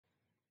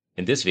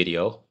In this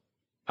video,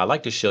 I'd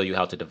like to show you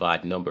how to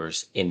divide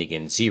numbers ending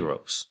in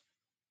zeros.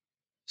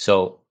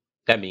 So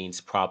that means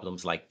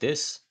problems like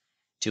this,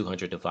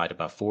 200 divided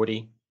by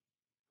 40,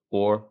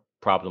 or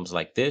problems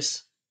like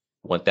this,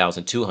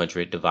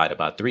 1,200 divided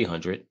by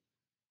 300,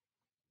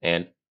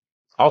 and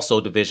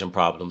also division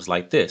problems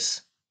like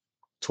this,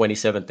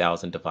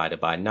 27,000 divided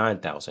by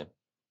 9,000.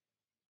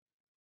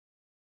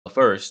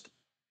 First,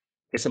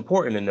 it's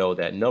important to know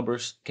that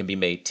numbers can be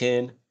made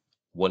 10,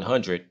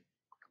 100,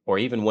 or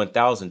even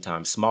 1,000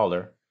 times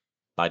smaller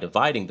by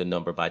dividing the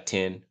number by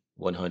 10,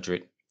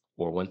 100,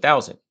 or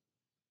 1,000.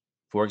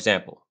 For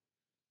example,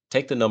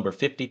 take the number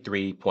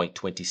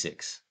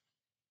 53.26.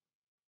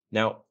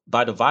 Now,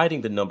 by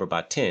dividing the number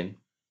by 10,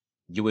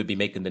 you would be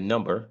making the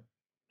number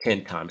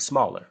 10 times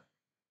smaller.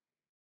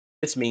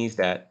 This means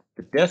that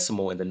the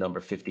decimal in the number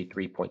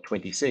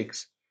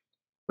 53.26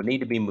 would need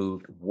to be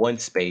moved one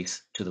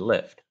space to the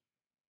left.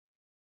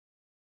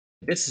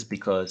 This is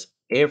because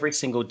every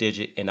single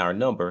digit in our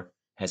number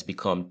has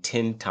become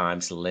 10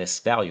 times less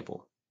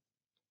valuable.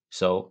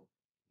 So,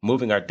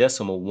 moving our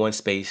decimal one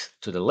space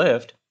to the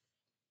left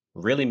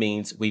really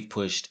means we've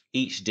pushed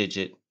each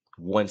digit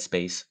one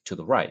space to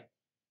the right.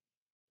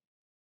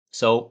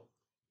 So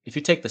if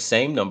you take the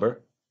same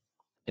number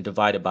and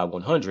divide it by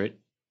 100,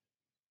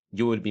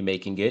 you would be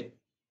making it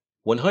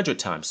 100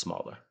 times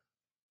smaller,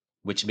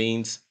 which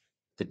means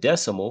the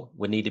decimal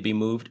would need to be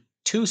moved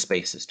two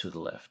spaces to the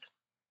left.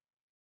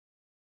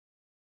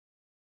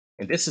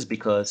 And this is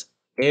because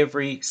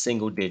every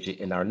single digit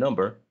in our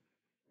number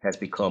has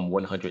become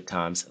 100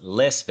 times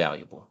less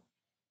valuable.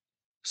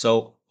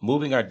 So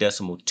moving our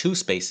decimal two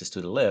spaces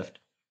to the left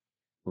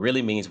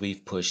really means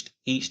we've pushed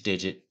each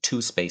digit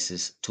two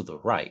spaces to the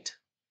right.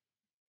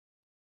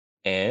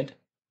 And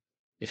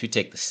if you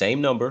take the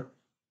same number,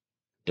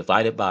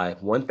 divide it by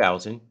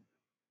 1,000,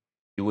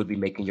 you would be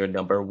making your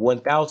number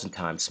 1,000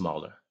 times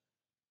smaller,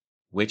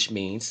 which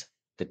means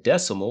the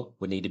decimal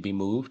would need to be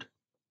moved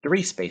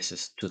three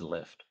spaces to the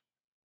left.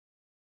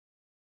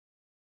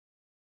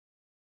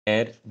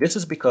 And this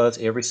is because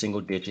every single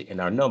digit in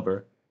our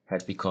number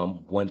has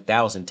become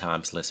 1,000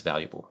 times less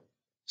valuable.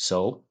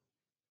 So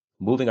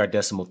moving our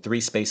decimal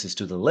three spaces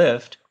to the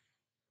left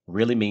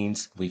really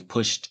means we've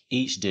pushed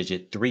each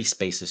digit three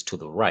spaces to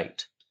the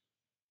right.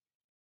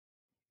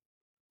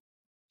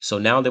 So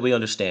now that we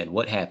understand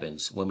what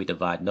happens when we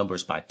divide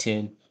numbers by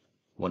 10,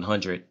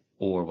 100,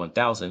 or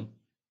 1,000,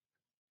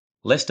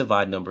 let's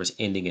divide numbers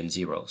ending in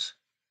zeros.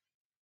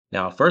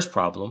 Now, our first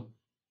problem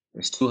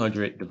is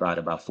 200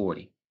 divided by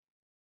 40.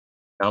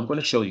 Now, I'm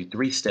going to show you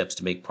three steps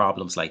to make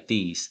problems like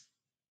these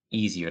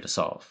easier to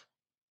solve.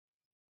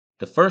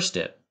 The first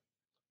step,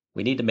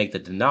 we need to make the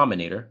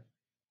denominator,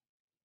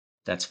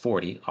 that's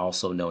 40,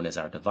 also known as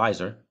our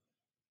divisor,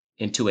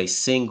 into a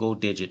single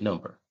digit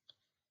number.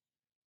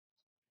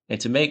 And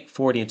to make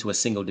 40 into a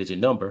single digit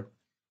number,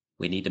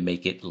 we need to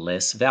make it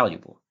less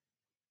valuable,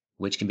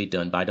 which can be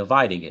done by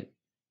dividing it.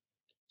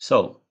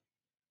 So,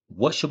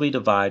 what should we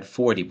divide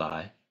 40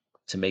 by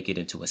to make it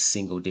into a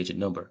single digit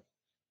number?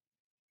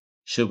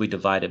 Should we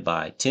divide it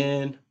by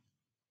 10,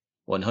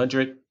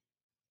 100,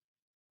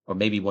 or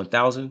maybe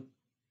 1,000?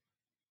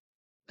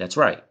 That's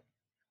right.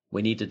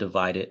 We need to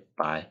divide it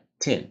by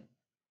 10.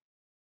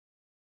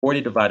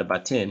 40 divided by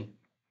 10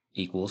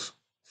 equals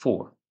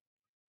 4.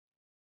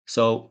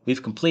 So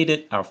we've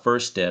completed our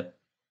first step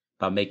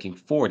by making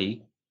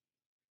 40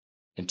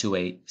 into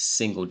a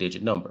single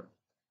digit number.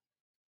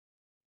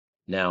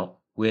 Now,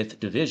 with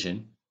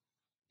division,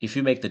 if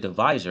you make the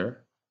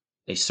divisor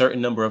a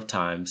certain number of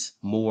times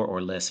more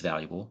or less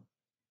valuable,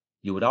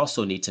 you would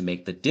also need to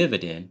make the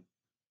dividend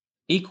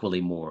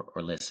equally more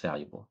or less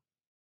valuable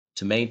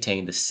to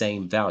maintain the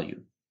same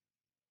value.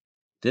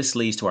 This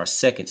leads to our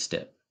second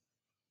step.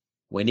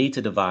 We need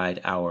to divide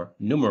our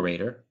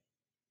numerator,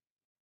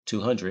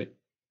 200,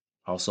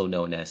 also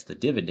known as the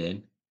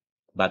dividend,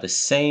 by the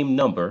same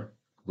number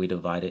we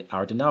divided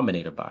our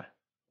denominator by.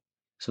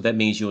 So that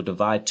means you'll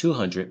divide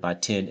 200 by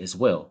 10 as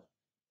well.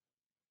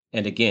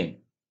 And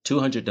again,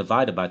 200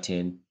 divided by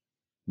 10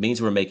 means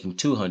we're making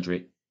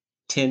 200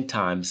 10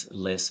 times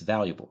less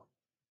valuable,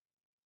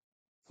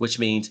 which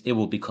means it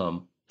will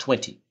become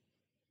 20.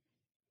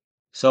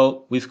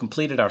 So we've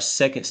completed our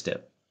second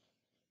step,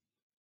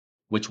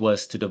 which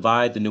was to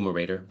divide the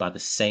numerator by the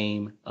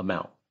same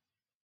amount.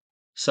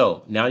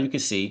 So now you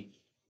can see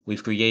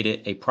we've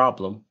created a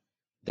problem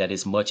that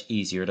is much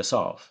easier to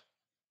solve.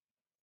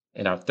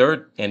 And our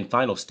third and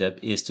final step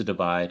is to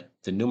divide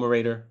the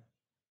numerator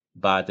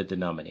by the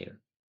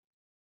denominator.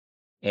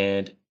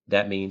 And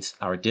that means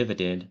our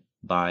dividend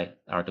by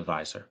our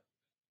divisor.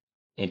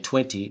 And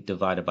 20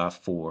 divided by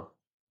 4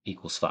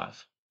 equals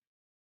 5.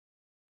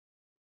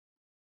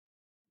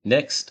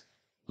 Next,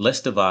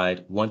 let's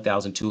divide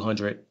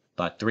 1,200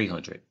 by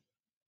 300.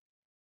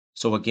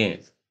 So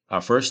again,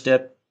 our first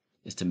step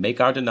is to make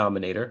our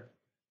denominator,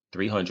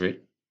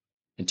 300,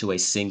 into a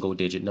single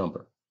digit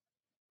number.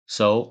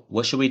 So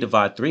what should we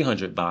divide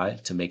 300 by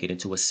to make it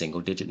into a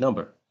single digit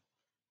number?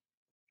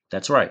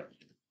 That's right.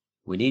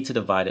 We need to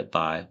divide it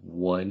by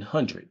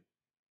 100.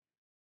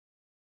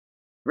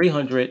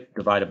 300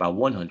 divided by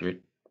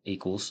 100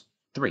 equals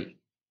 3.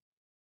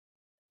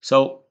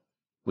 So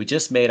we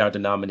just made our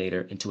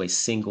denominator into a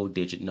single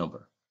digit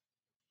number.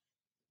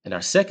 And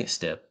our second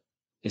step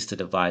is to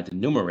divide the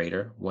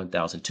numerator,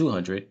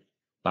 1,200,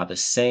 by the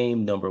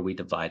same number we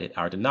divided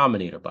our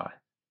denominator by.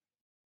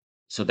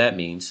 So that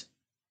means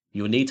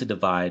you'll need to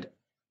divide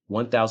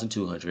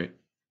 1,200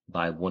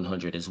 by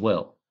 100 as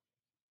well.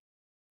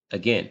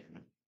 Again,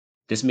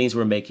 this means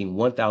we're making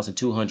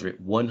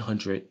 1,200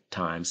 100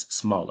 times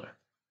smaller,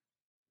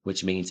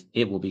 which means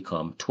it will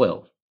become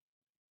 12.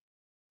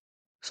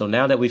 So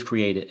now that we've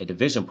created a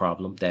division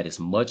problem that is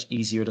much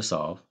easier to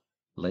solve,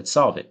 let's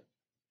solve it.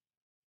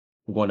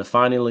 We're going to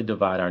finally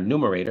divide our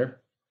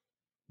numerator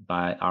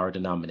by our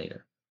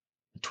denominator.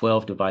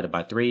 12 divided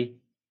by 3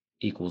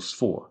 equals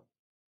 4.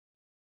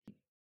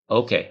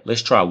 Okay,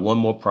 let's try one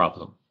more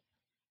problem.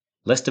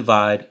 Let's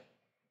divide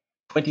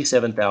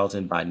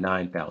 27,000 by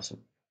 9,000.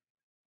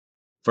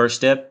 First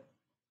step,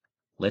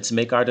 let's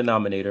make our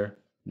denominator,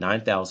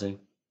 9,000,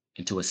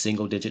 into a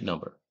single digit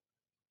number.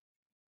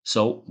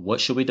 So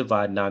what should we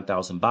divide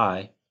 9,000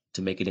 by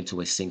to make it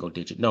into a single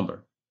digit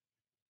number?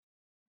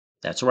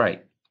 That's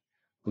right.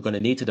 We're going to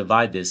need to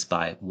divide this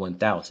by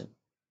 1,000.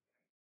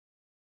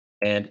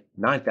 And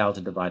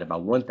 9,000 divided by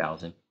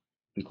 1,000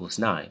 equals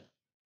 9.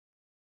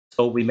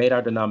 So we made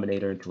our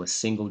denominator into a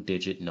single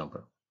digit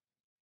number.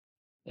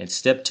 And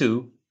step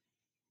 2,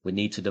 we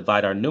need to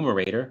divide our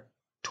numerator,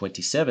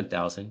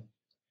 27,000,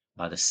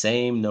 by the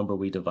same number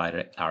we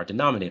divided our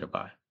denominator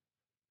by.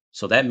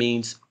 So that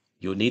means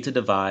you'll need to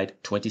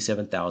divide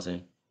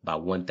 27,000 by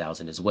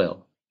 1,000 as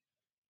well.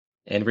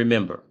 And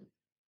remember,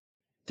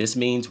 this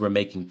means we're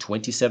making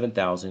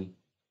 27,000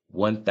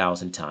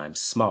 1,000 times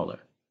smaller,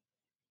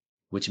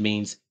 which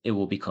means it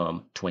will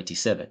become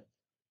 27.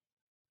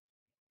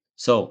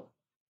 So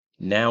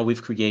now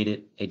we've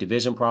created a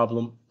division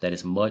problem that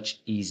is much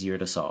easier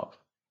to solve.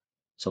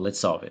 So let's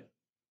solve it.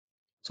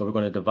 So we're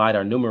going to divide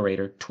our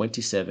numerator,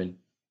 27,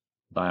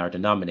 by our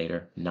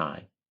denominator,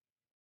 9.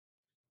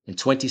 And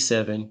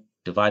 27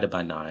 divided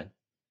by 9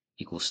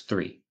 equals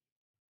 3.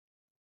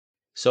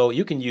 So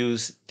you can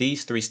use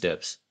these 3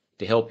 steps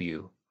to help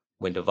you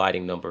when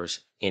dividing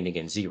numbers ending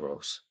in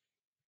zeros.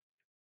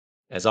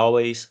 As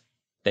always,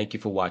 thank you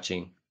for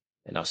watching,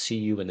 and I'll see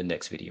you in the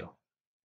next video.